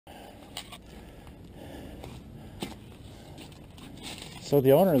So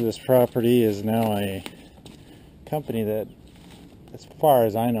the owner of this property is now a company that, as far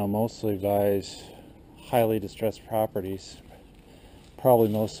as I know, mostly buys highly distressed properties, probably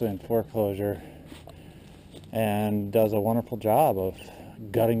mostly in foreclosure, and does a wonderful job of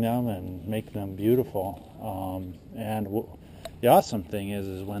gutting them and making them beautiful. The awesome thing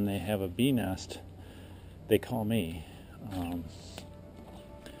is when they have a bee nest, they call me.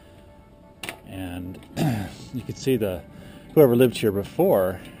 And you can see whoever lived here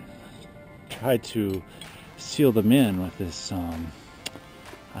before tried to seal them in with this,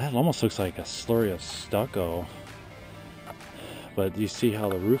 it almost looks like a slurry of stucco, but you see how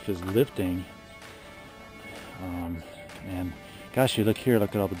the roof is lifting. And gosh, you look here,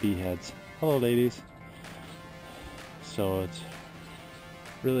 look at all the bee heads. Hello, ladies. So it's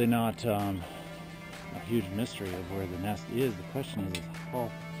really not a huge mystery of where the nest is. The question is how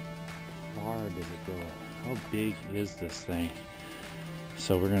far does it go? How big is this thing?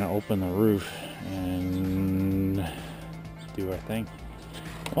 So we're gonna open the roof and do our thing.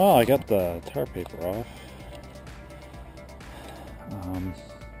 Well, I got the tar paper off.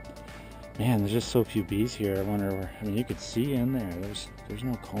 Man, there's just so few bees here. I wonder where, I mean, you could see in there. There's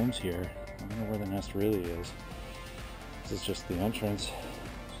no combs here. I don't know where the nest really is. This is just the entrance.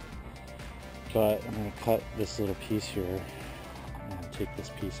 But I'm gonna cut this little piece here and take this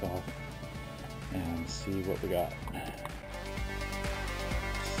piece off and see what we got.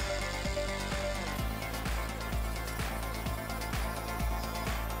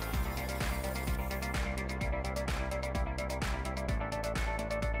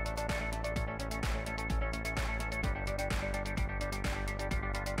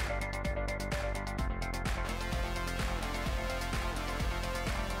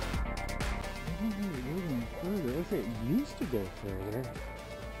 It looks like it used to go further.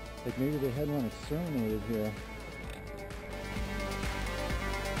 Like maybe they had one exterminated here.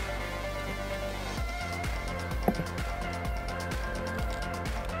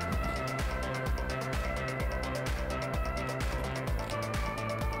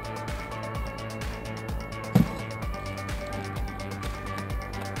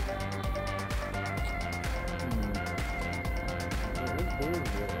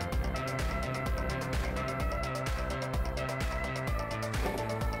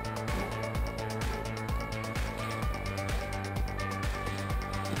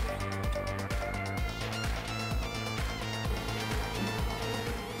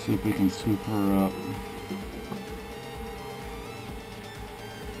 See if we can sweep her up.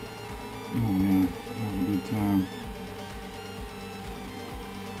 Oh man, have a good time.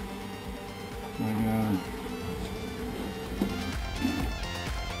 My God.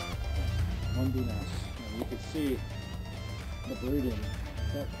 One bee nest, and you can see the breeding.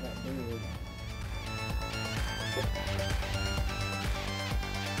 That bird.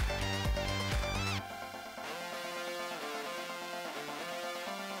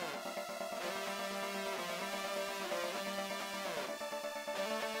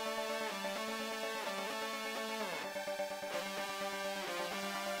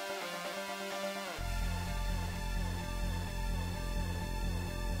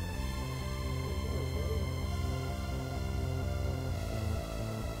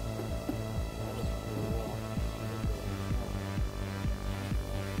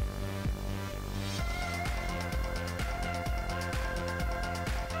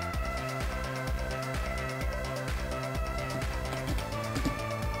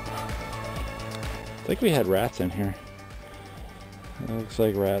 I think we had rats in here. It looks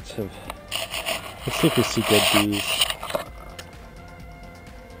like rats have... Let's see if we see dead bees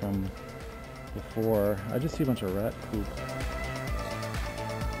from before. I just see a bunch of rat poop.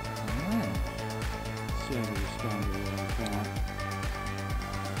 Alright. Let's see how they respond to that.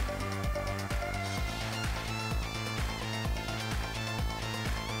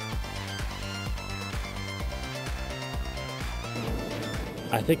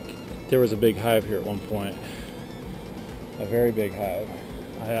 I think there was a big hive here at one point, a very big hive.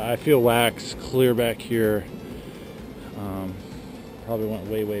 I feel wax clear back here, probably went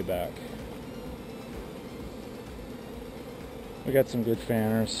way back. We got some good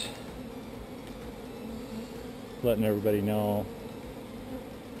fanners, letting everybody know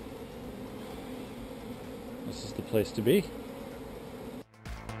this is the place to be.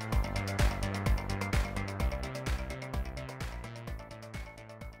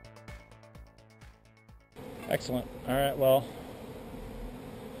 Excellent. All right, well,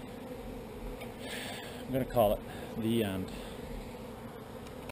 I'm going to call it the end.